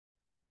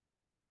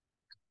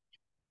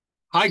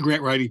Hi,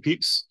 grant writing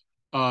peeps.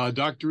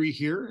 Dr. E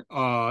here.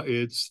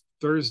 It's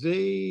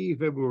Thursday,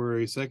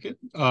 February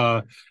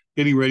 2nd.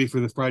 Getting ready for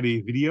the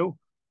Friday video.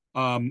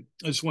 I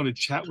just want to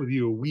chat with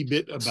you a wee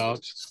bit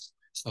about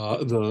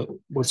the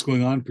what's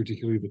going on,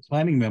 particularly the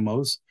planning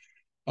memos.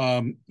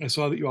 I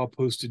saw that you all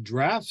posted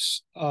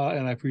drafts,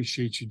 and I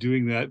appreciate you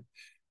doing that.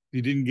 If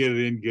you didn't get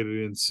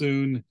it in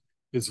soon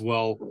as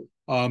well.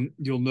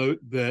 You'll note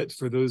that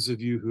for those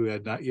of you who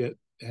had not yet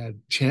had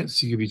chance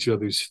to give each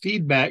other's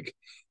feedback,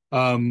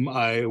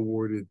 I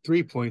awarded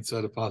 3 points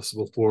out of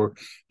possible four,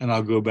 and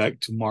I'll go back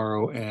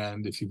tomorrow.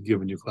 And if you've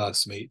given your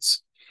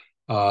classmates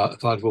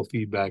thoughtful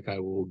feedback, I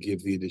will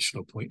give the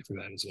additional point for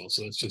that as well.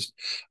 So it's just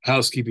a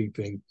housekeeping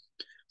thing.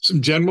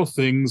 Some general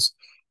things.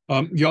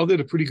 Y'all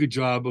did a pretty good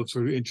job of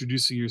sort of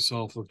introducing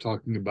yourself, of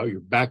talking about your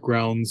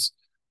backgrounds,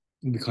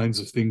 and the kinds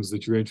of things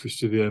that you're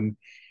interested in.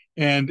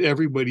 And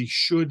everybody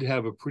should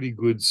have a pretty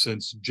good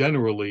sense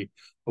generally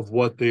of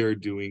what they are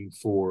doing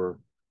for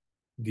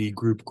the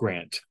group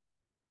grant,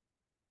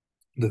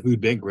 the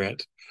food bank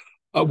grant.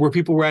 Where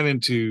people ran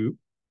into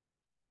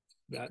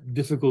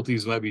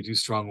difficulties might be too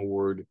strong a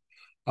word,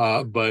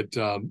 but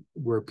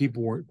where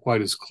people weren't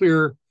quite as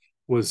clear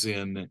was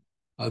in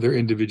their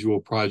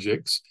individual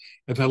projects.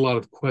 I've had a lot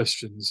of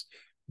questions.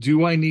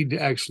 Do I need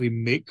to actually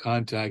make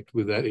contact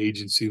with that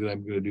agency that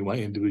I'm going to do my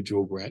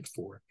individual grant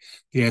for?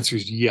 The answer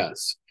is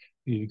yes.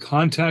 You need to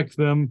contact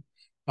them.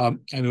 I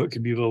know it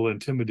can be a little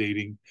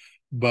intimidating,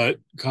 but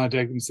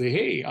contact them and say,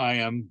 hey, I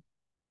am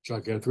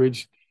Chuck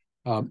Etheridge.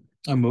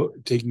 I'm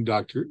taking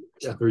Dr.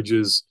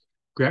 Etheridge's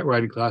grant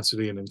writing class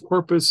today in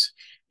Corpus,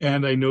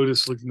 and I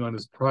noticed looking on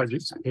his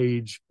projects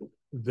page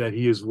that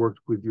he has worked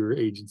with your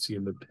agency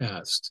in the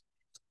past.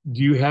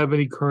 Do you have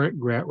any current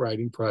grant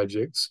writing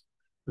projects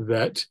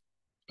that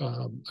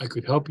I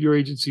could help your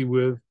agency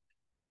with?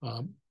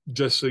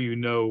 Just so you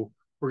know,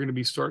 we're going to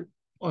be starting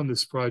on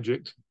this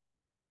project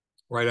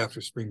right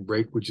after spring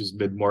break, which is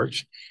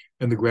mid-March,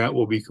 and the grant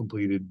will be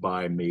completed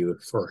by May the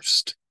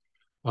 1st.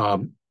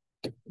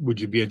 Would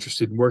you be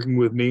interested in working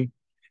with me?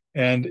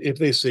 And if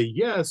they say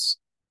yes,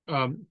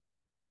 the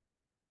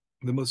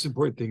most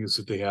important thing is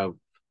that they have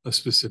a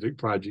specific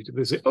project. If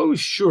they say, oh,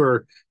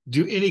 sure,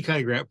 do any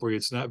kind of grant for you,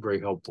 it's not very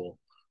helpful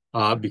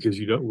because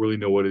you don't really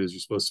know what it is you're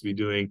supposed to be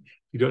doing.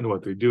 You don't know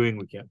what they're doing.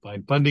 We can't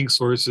find funding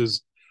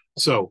sources.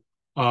 So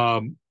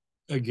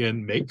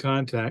again, make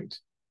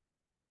contact.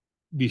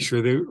 Be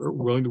sure they're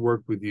willing to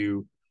work with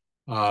you.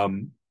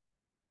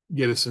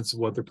 Get a sense of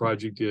what their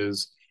project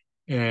is,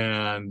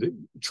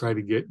 and try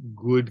to get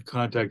good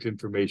contact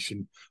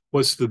information.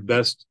 What's the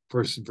best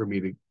person for me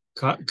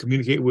to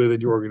communicate with in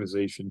your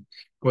organization?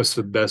 What's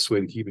the best way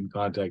to keep in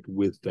contact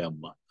with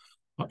them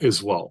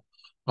as well?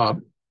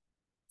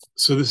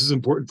 So this is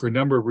important for a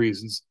number of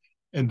reasons,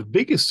 and the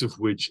biggest of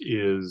which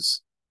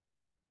is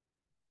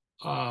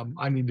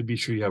I need to be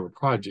sure you have a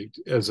project.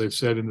 As I've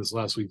said in this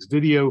last week's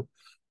video,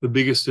 the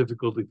biggest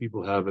difficulty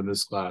people have in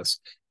this class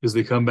is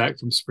they come back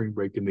from spring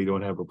break and they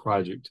don't have a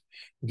project.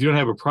 If you don't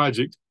have a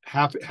project,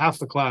 half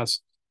the class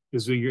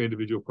is doing your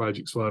individual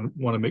projects. So I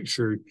want to make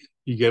sure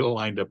you get it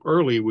lined up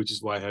early, which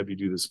is why I have you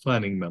do this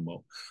planning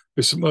memo.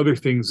 There's some other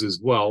things as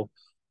well.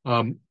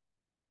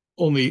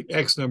 Only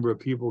X number of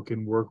people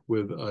can work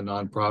with a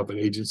nonprofit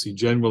agency.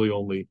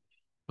 Generally,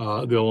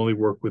 they'll only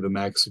work with a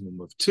maximum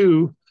of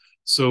two.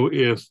 So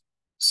if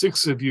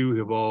 6 of you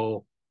have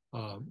all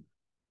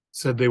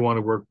said they want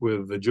to work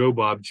with the Joe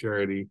Bob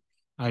charity,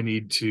 I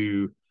need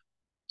to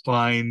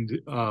find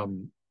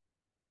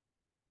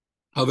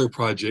other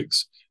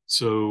projects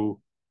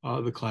so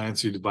the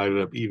clients are divided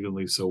up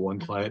evenly, so one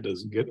client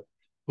doesn't get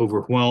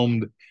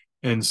overwhelmed.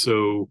 And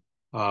so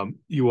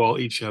you all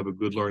each have a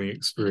good learning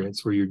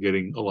experience where you're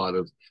getting a lot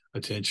of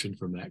attention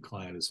from that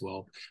client as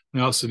well.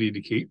 And I also need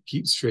to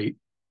keep straight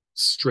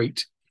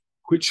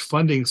which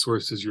funding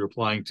sources you're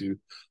applying to,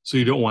 so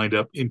you don't wind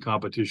up in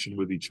competition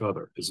with each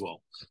other as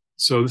well.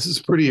 So this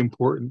is pretty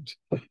important,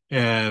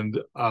 and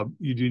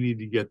you do need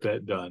to get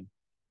that done.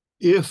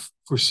 If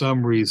for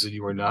some reason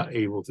you are not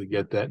able to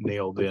get that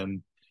nailed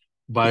in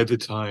by the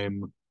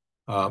time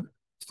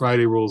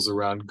Friday rolls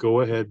around, go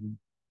ahead and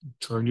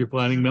turn your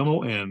planning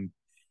memo in,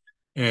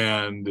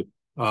 and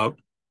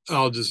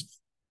I'll just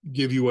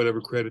give you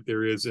whatever credit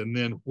there is. And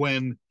then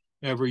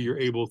whenever you're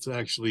able to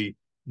actually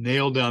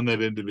nail down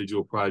that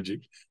individual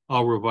project,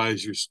 I'll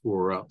revise your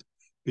score up,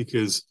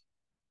 because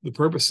the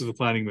purpose of the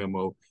planning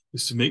memo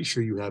is to make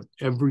sure you have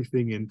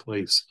everything in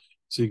place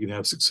so you can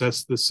have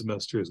success this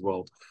semester as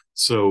well.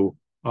 So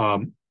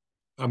I'm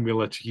going to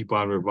let you keep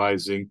on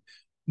revising,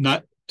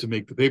 not to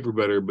make the paper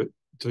better, but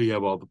until you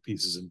have all the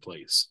pieces in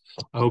place.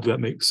 I hope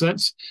that makes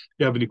sense. If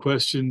you have any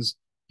questions,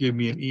 give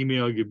me an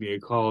email, give me a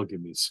call,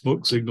 give me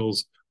smoke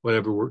signals,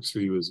 whatever works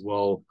for you as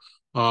well.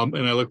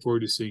 And I look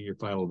forward to seeing your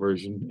final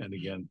version. And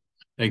again,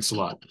 thanks a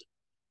lot.